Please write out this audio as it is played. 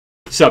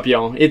Sup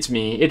y'all, it's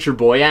me, it's your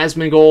boy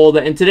Asmongold,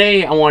 and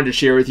today I wanted to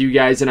share with you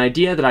guys an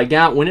idea that I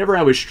got whenever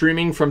I was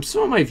streaming from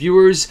some of my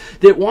viewers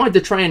that wanted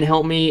to try and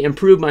help me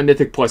improve my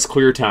Mythic Plus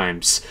clear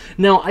times.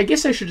 Now, I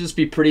guess I should just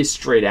be pretty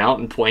straight out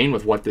and plain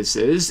with what this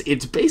is.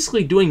 It's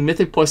basically doing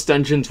Mythic Plus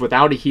dungeons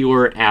without a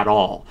healer at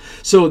all.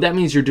 So that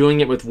means you're doing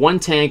it with 1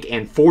 tank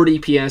and 4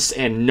 DPS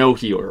and no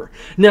healer.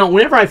 Now,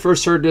 whenever I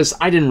first heard this,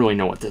 I didn't really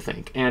know what to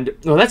think. And,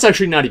 well, that's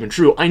actually not even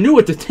true. I knew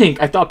what to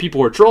think. I thought people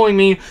were trolling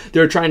me. They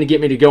were trying to get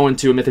me to go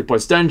into a Mythic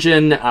Plus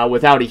dungeon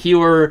without a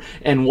healer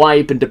and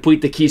wipe and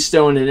deplete the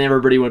keystone, and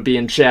everybody would be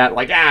in chat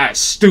like,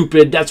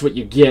 stupid, that's what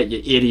you get, you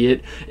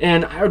idiot.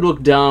 And I would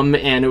look dumb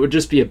and it would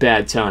just be a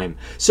bad time.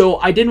 So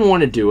I didn't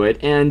want to do it,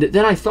 and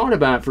then I thought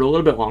about it for a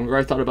little bit longer.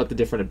 I thought about the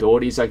different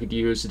abilities I could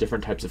use, the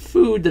different types of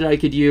food that I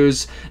could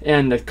use,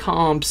 and the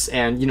comps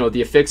and, you know,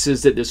 the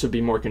affixes that this would be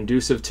more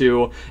conducive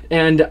to,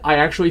 and I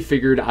actually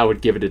figured I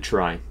would give it a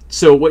try.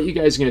 So what you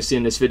guys are going to see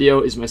in this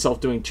video is myself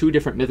doing 2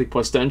 different Mythic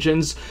Plus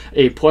dungeons,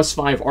 a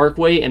 +5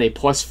 Arcway and a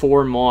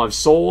 +4 Maw of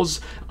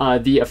Souls.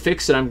 The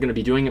affix that I'm going to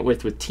be doing it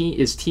with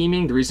is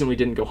Teaming. The reason we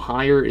didn't go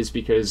higher is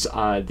because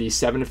the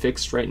 7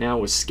 affix right now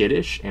was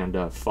skittish, and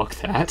fuck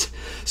that.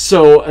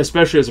 So,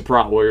 especially as a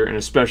prot warrior, and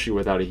especially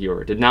without a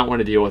healer. Did not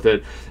want to deal with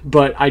it,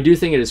 but I do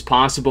think it is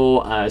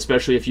possible,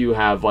 especially if you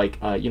have, like,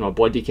 you know, a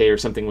Blood Decay or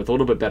something with a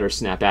little bit better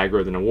snap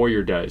aggro than a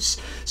warrior does.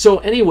 So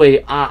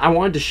anyway, I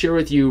wanted to share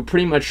with you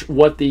pretty much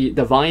what the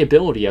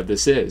viability of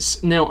this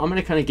is. Now, I'm going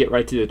to kind of get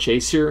right to the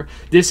chase here.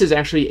 This is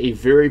actually a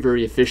very,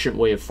 very efficient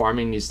way of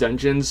farming these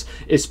dungeons,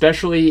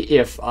 especially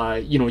if,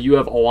 you know, you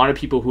have a lot of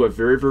people who have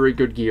very, very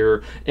good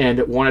gear and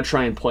want to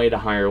try and play at a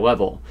higher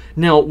level.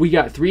 Now, we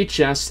got 3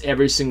 chests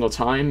every single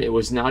time. It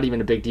was not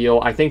even a big deal.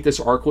 I think this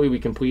Arcway we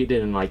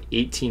completed in like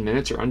 18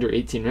 minutes or under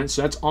 18 minutes.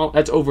 So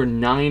that's over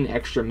 9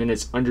 extra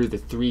minutes under the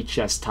 3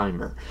 chest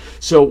timer.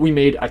 So we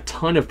made a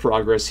ton of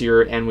progress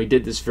here, and we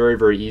did this very,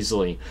 very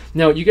easily.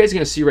 Now, you guys are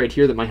going to see right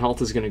here that my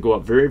health is going to go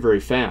up very, very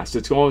fast.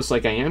 It's almost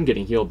like I am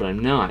getting healed, but I'm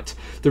not.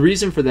 The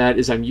reason for that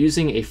is I'm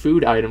using a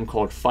food item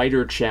called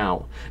Fighter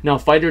Chow. Now,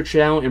 Fighter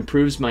Chow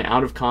improves my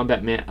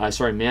out-of-combat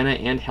mana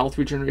and health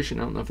regeneration.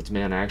 I don't know if it's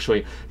mana,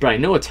 actually, but I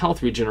know it's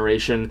health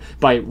regeneration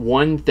by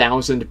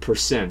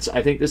 1,000%.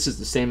 I think this is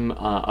the same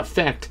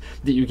effect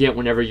that you get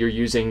whenever you're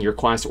using your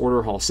class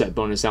Order Hall set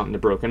bonus out in the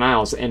Broken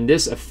Isles, and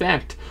this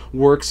effect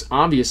works,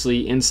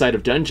 obviously, inside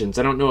of dungeons.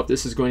 I don't know if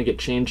this is going to get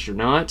changed or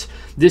not.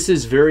 This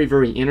is very,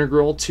 very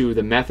integral to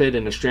the method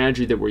and the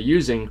strategy that we're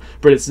using,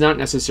 but it's not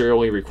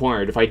necessarily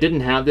required. If I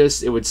didn't have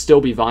this, it would still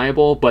be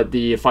viable, but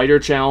the Fighter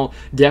Chow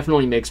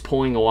definitely makes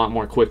pulling a lot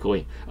more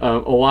quickly.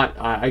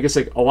 I guess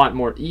like a lot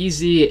more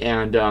easy,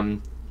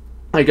 and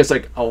I guess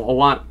like a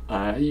lot,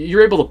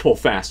 you're able to pull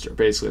faster,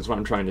 basically, is what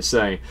I'm trying to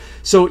say.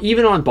 So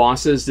even on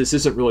bosses, this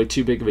isn't really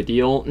too big of a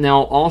deal.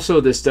 Now, also,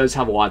 this does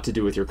have a lot to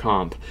do with your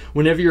comp.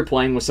 Whenever you're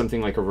playing with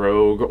something like a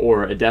Rogue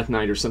or a Death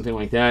Knight or something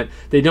like that,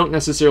 they don't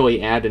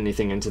necessarily add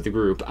anything into the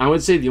group. I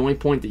would say the only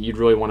point that you'd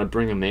really want to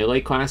bring a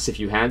melee class, if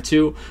you had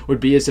to, would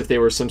be as if they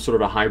were some sort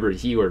of a hybrid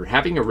healer.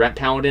 Having a Ret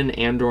Paladin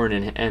and or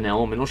an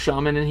Elemental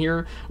Shaman in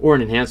here, or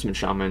an Enhancement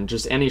Shaman,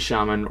 just any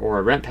Shaman or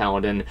a Ret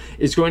Paladin,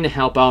 is going to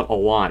help out a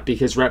lot,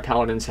 because Ret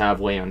Paladins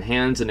have lay on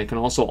hands, and it can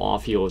also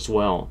off heal as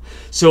well.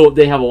 So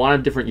they have a lot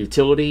of different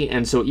utility,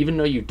 and so even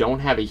though you don't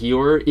have a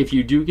healer, if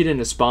you do get in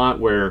a spot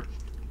where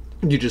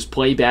you just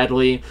play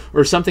badly,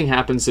 or something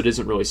happens that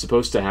isn't really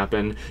supposed to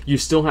happen, you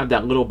still have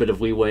that little bit of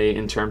leeway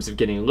in terms of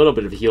getting a little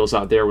bit of heals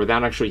out there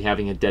without actually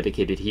having a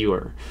dedicated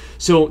healer.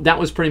 So that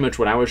was pretty much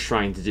what I was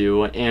trying to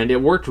do, and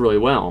it worked really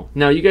well.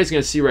 Now, you guys are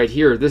going to see right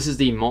here, this is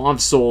the Maw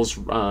of Souls.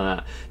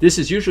 This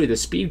is usually the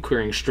speed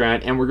clearing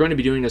strat, and we're going to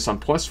be doing this on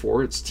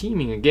 +4. It's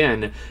teaming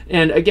again.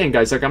 And again,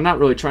 guys, like, I'm not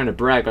really trying to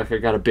brag like I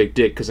got a big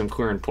dick because I'm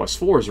clearing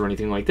 +4s or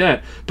anything like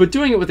that, but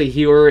doing it with a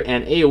healer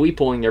and AoE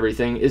pulling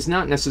everything is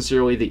not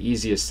necessarily the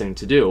easiest thing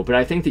to do, but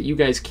I think that you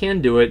guys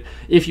can do it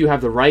if you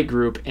have the right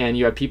group and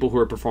you have people who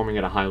are performing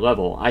at a high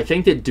level. I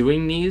think that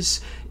doing these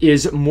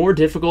is more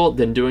difficult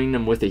than doing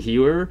them with a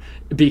healer,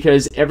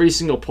 because every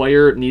single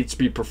player needs to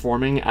be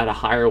performing at a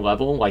higher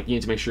level. Like, you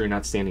need to make sure you're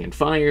not standing in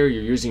fire,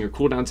 you're using your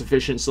cooldowns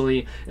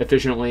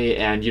efficiently,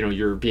 and, you know,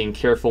 you're being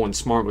careful and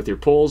smart with your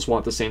pulls while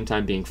at the same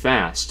time being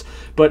fast.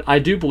 But I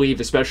do believe,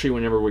 especially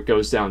whenever it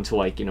goes down to,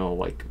 like, you know,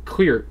 like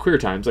clear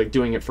times, like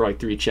doing it for like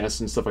 3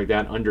 chests and stuff like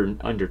that under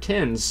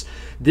 10s,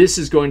 this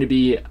is going to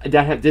be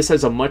this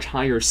has a much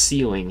higher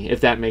ceiling,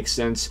 if that makes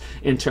sense,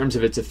 in terms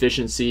of its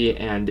efficiency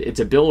and its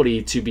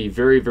ability to be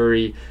very,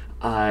 very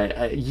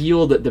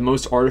yield the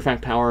most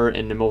artifact power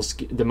and the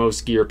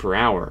most gear per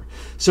hour.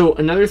 So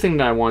another thing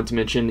that I want to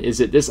mention is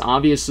that this,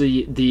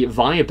 obviously, the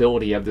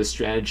viability of this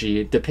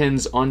strategy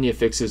depends on the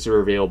affixes that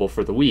are available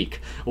for the week.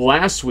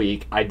 Last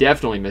week, I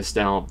definitely missed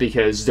out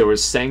because there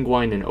was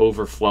Sanguine and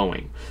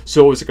Overflowing.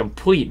 So it was a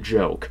complete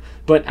joke.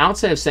 But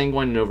outside of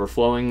Sanguine and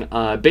Overflowing,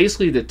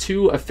 basically the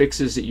 2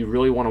 affixes that you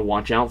really want to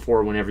watch out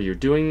for whenever you're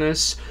doing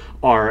this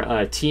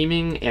are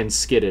Teaming and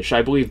Skittish.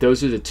 I believe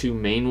those are the 2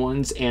 main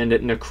ones, and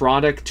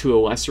Necrotic to a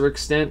lesser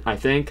extent, I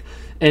think.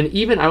 And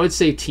even, I would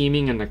say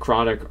Teaming and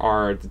Necrotic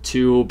are the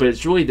two, but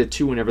it's really the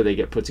two whenever they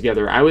get put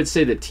together. I would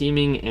say that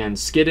Teaming and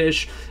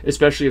Skittish,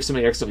 especially if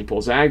somebody accidentally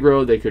pulls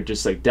aggro, they could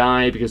just like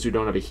die because we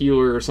don't have a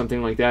healer or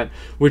something like that,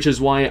 which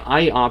is why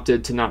I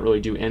opted to not really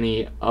do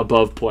any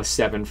above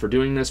 +7 for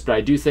doing this. But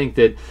I do think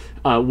that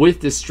with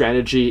this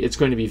strategy, it's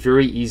going to be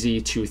very easy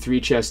to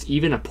 3-chest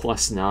even a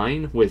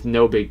 +9 with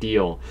no big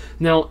deal.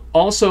 Now,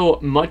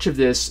 also, much of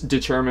this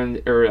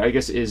determined, or I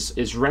guess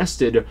is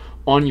rested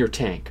on your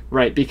tank,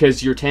 right?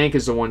 Because your tank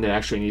is the one that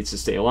actually needs to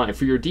stay alive.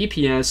 For your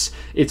DPS,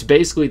 it's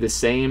basically the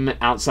same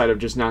outside of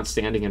just not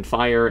standing in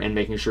fire and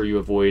making sure you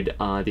avoid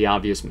the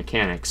obvious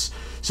mechanics.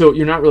 So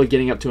you're not really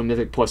getting up to a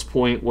Mythic Plus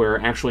point where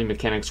actually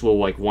mechanics will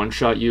like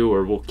one-shot you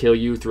or will kill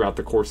you throughout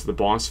the course of the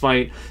boss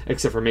fight,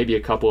 except for maybe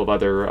a couple of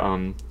other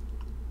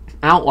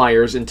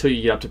outliers until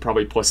you get up to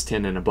probably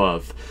 +10 and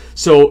above.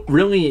 So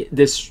really,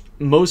 this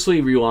mostly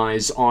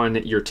relies on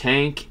your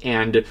tank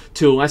and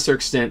to a lesser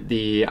extent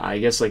the, I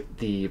guess, like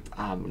the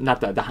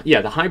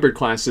the hybrid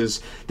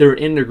classes that are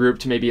in the group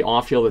to maybe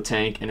off-heal the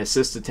tank and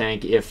assist the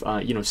tank if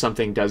you know,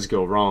 something does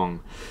go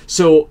wrong.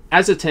 So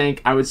as a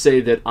tank, I would say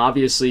that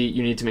obviously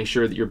you need to make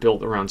sure that you're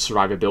built around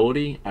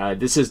survivability.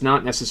 This is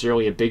not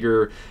necessarily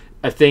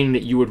a thing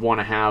that you would want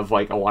to have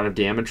like a lot of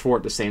damage for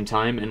at the same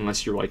time,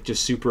 unless you're like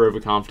just super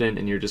overconfident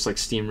and you're just like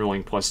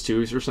steamrolling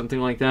 +2s or something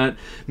like that.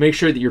 Make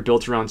sure that you're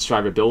built around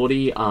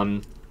survivability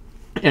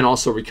and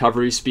also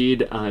recovery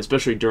speed,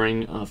 especially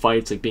during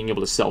fights, like being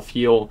able to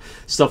self-heal.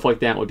 Stuff like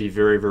that would be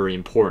very, very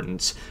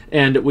important.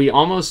 And we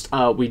almost,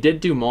 we did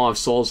do Maw of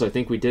Souls. I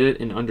think we did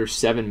it in under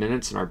 7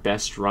 minutes in our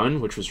best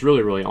run, which was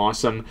really, really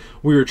awesome.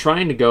 We were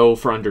trying to go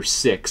for under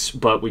 6,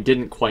 but we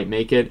didn't quite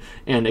make it.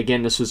 And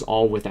again, this was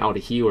all without a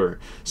healer.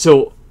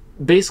 So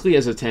basically,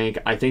 as a tank,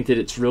 I think that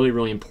it's really,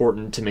 really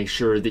important to make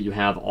sure that you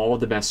have all of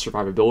the best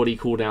survivability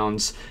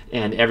cooldowns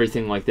and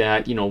everything like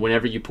that. You know,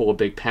 whenever you pull a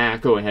big pack,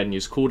 go ahead and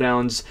use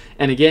cooldowns.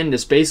 And again,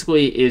 this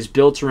basically is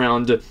built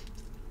around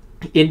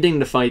ending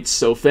the fight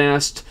so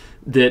fast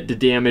that the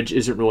damage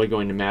isn't really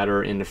going to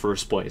matter in the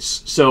first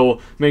place. So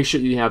make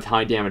sure you have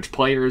high damage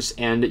players,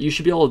 and you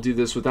should be able to do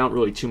this without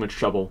really too much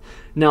trouble.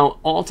 Now,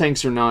 all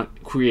tanks are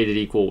not created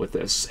equal with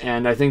this,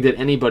 and I think that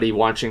anybody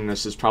watching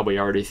this is probably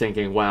already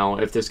thinking, wow,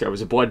 if this guy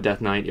was a Blood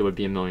Death Knight, it would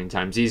be a million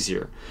times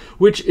easier,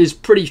 which is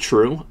pretty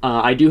true.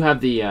 I do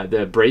have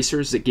the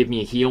bracers that give me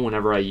a heal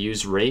whenever I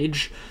use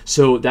Rage,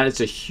 so that is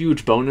a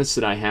huge bonus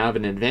that I have,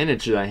 an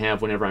advantage that I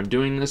have whenever I'm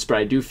doing this, but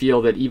I do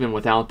feel that even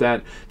without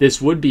that,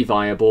 this would be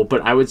viable.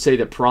 But I would say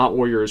that Prot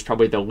Warrior is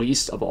probably the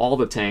least of all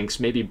the tanks,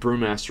 maybe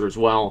Brewmaster as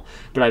well,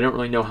 but I don't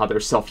really know how their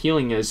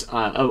self-healing is,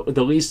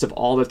 the least of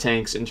all the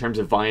tanks in terms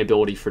of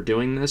viability for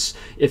doing this.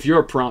 If you're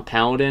a Prot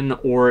Paladin,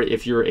 or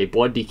if you're a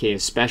Blood DK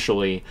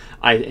especially,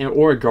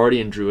 or a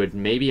Guardian Druid,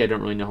 maybe, I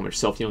don't really know how much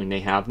self-healing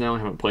they have now, I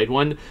haven't played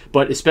one,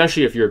 but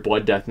especially if you're a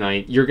Blood Death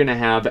Knight, you're going to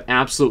have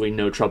absolutely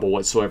no trouble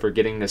whatsoever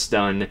getting this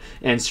done,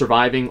 and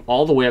surviving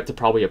all the way up to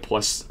probably a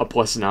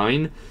plus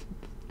 9,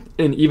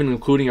 and even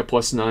including a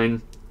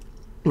 +9.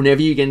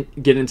 Whenever you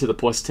get into the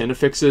 +10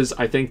 affixes,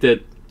 I think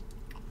that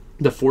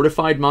the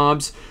fortified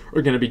mobs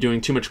are going to be doing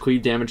too much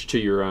cleave damage to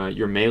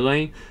your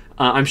melee.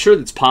 I'm sure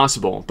that's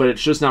possible, but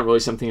it's just not really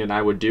something that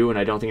I would do, and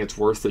I don't think it's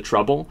worth the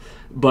trouble.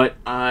 But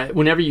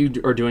whenever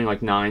you are doing like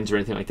 9s or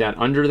anything like that,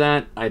 under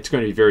that, it's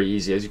going to be very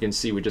easy. As you can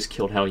see, we just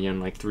killed Hellion in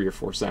like 3 or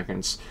 4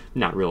 seconds.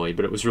 Not really,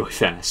 but it was really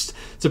fast.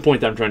 It's a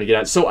point that I'm trying to get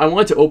at. So I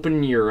want to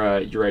open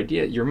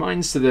your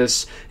minds to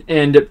this,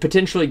 and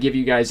potentially give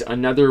you guys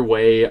another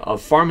way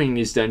of farming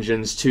these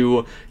dungeons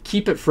to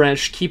keep it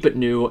fresh, keep it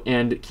new,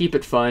 and keep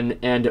it fun,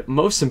 and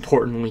most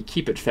importantly,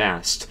 keep it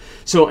fast.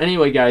 So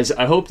anyway, guys,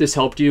 I hope this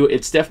helped you.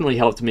 It's definitely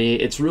helped me.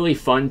 It's really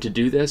fun to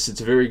do this. It's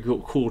a very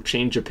cool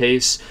change of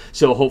pace,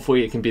 so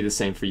hopefully it can be the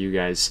same for you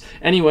guys.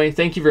 Anyway,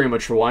 thank you very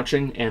much for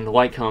watching, and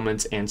like,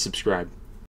 comment, and subscribe.